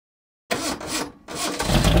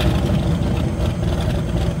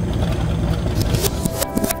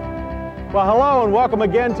Well, hello and welcome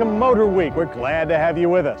again to MotorWeek. We're glad to have you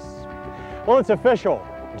with us. Well, it's official.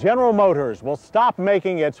 General Motors will stop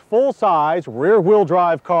making its full-size rear-wheel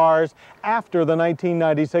drive cars after the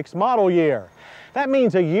 1996 model year. That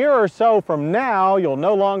means a year or so from now, you'll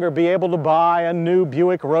no longer be able to buy a new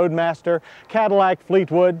Buick Roadmaster, Cadillac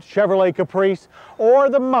Fleetwood, Chevrolet Caprice, or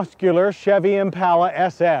the muscular Chevy Impala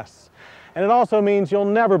SS. And it also means you'll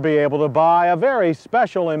never be able to buy a very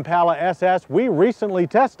special Impala SS we recently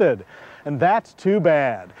tested. And that's too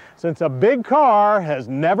bad, since a big car has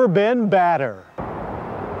never been badder.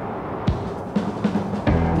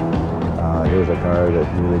 Here's a car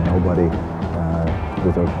that really nobody, it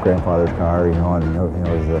was a grandfather's car, you know, and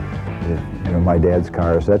it was my dad's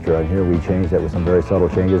car, etc. And here we changed that with some very subtle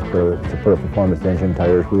changes to put a performance engine,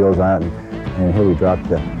 tires, wheels on, and here we dropped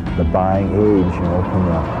the buying age, you know, from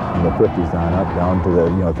the 50s on up down to the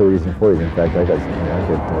 30s and 40s. In fact, I got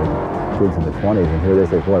kids in the 20s, and here they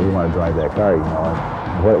say, boy, we want to drive that car, you know.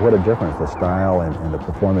 And what a difference the style and the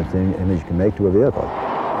performance image can make to a vehicle.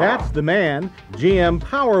 That's the man, GM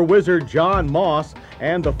power wizard John Moss,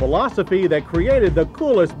 and the philosophy that created the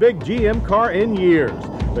coolest big GM car in years,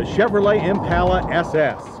 the Chevrolet Impala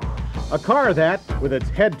SS. A car that, with its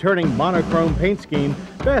head-turning monochrome paint scheme,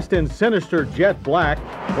 best in sinister jet black,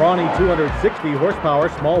 brawny 260 horsepower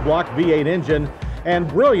small block V8 engine, and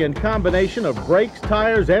brilliant combination of brakes,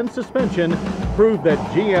 tires, and suspension, proved that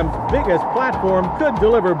GM's biggest platform could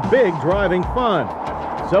deliver big driving fun.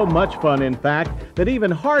 So much fun, in fact, that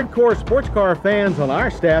even hardcore sports car fans on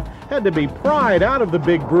our staff had to be pried out of the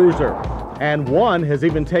big bruiser. And one has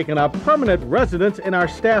even taken up permanent residence in our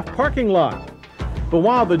staff parking lot. But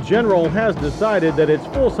while the General has decided that its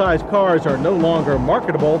full-size cars are no longer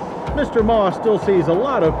marketable, Mr. Moss still sees a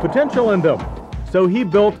lot of potential in them. So he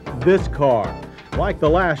built this car. Like the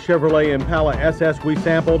last Chevrolet Impala SS we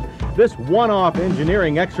sampled, this one-off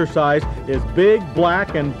engineering exercise is big,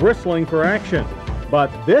 black, and bristling for action. But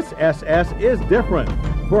this SS is different.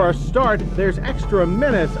 For a start, there's extra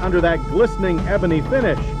menace under that glistening ebony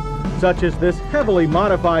finish, such as this heavily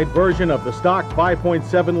modified version of the stock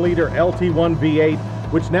 5.7-liter LT1 V8,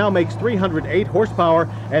 which now makes 308 horsepower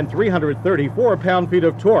and 334 pound-feet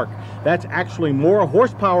of torque. That's actually more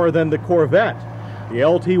horsepower than the Corvette. The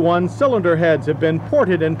LT1 cylinder heads have been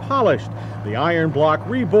ported and polished, the iron block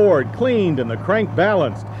rebored, cleaned, and the crank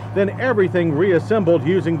balanced, then everything reassembled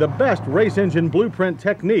using the best race engine blueprint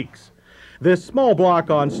techniques. This small block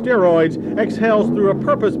on steroids exhales through a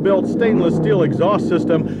purpose-built stainless steel exhaust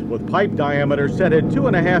system with pipe diameter set at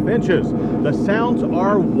 2.5 inches. The sounds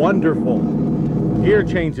are wonderful. Gear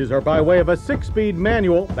changes are by way of a 6-speed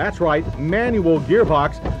manual, that's right, manual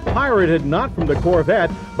gearbox, pirated not from the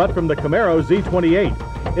Corvette, but from the Camaro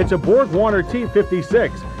Z28. It's a Borg-Warner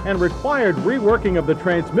T56 and required reworking of the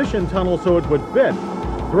transmission tunnel so it would fit.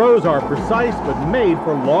 Throws are precise but made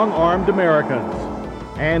for long-armed Americans.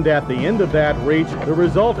 And at the end of that reach, the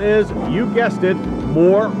result is, you guessed it,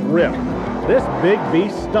 more rip. This big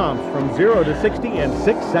beast stomps from 0 to 60 in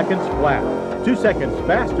 6 seconds flat, 2 seconds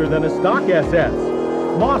faster than a stock SS.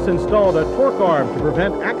 Moss installed a torque arm to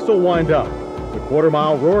prevent axle windup. The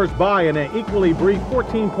quarter-mile roars by in an equally brief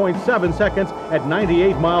 14.7 seconds at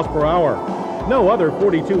 98 miles per hour. No other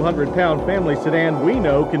 4,200-pound family sedan we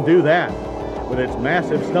know can do that. With its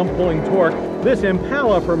massive stump-pulling torque, this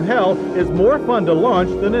Impala from hell is more fun to launch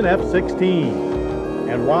than an F-16.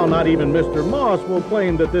 And while not even Mr. Moss will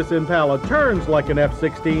claim that this Impala turns like an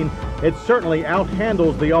F-16, it certainly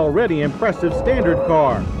outhandles the already impressive standard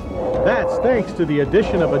car. That's thanks to the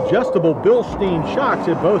addition of adjustable Bilstein shocks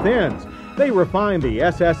at both ends. They refine the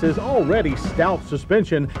SS's already stout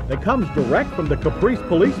suspension that comes direct from the Caprice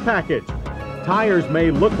Police package. Tires may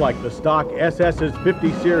look like the stock SS's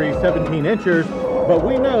 50 Series 17 inchers, but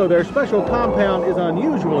we know their special compound is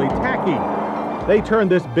unusually tacky. They turn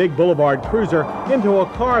this big boulevard cruiser into a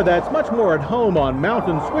car that's much more at home on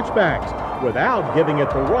mountain switchbacks without giving it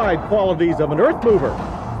the ride qualities of an earth mover.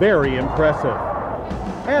 Very impressive.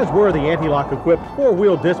 As were the anti-lock equipped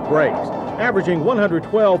 4-wheel disc brakes, averaging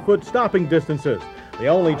 112-foot stopping distances. The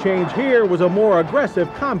only change here was a more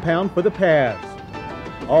aggressive compound for the pads.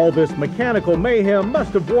 All this mechanical mayhem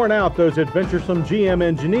must have worn out those adventuresome GM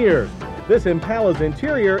engineers. This Impala's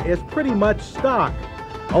interior is pretty much stock.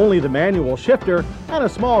 Only the manual shifter and a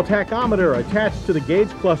small tachometer attached to the gauge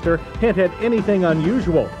cluster hint at anything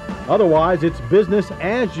unusual. Otherwise, it's business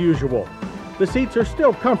as usual. The seats are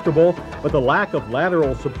still comfortable, but the lack of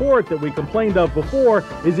lateral support that we complained of before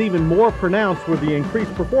is even more pronounced with the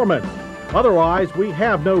increased performance. Otherwise, we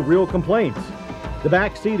have no real complaints. The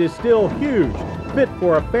back seat is still huge, fit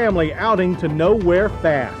for a family outing to nowhere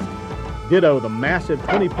fast. Ditto the massive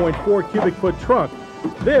 20.4 cubic foot trunk,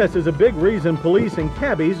 This is a big reason police and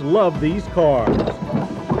cabbies love these cars.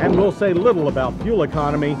 And we'll say little about fuel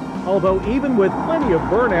economy, although even with plenty of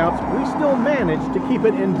burnouts, we still manage to keep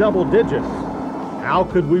it in double digits. How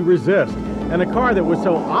could we resist? And a car that was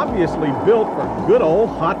so obviously built for good old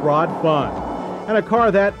hot rod fun. And a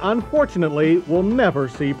car that, unfortunately, will never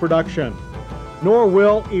see production. Nor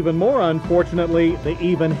will, even more unfortunately, the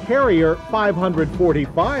even hairier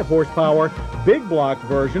 545 horsepower big block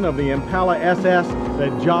version of the Impala SS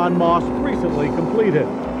that John Moss recently completed.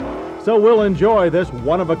 So we'll enjoy this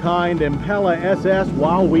one-of-a-kind Impala SS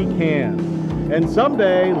while we can. And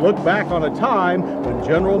someday look back on a time when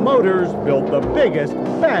General Motors built the biggest,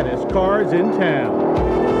 baddest cars in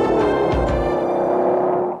town.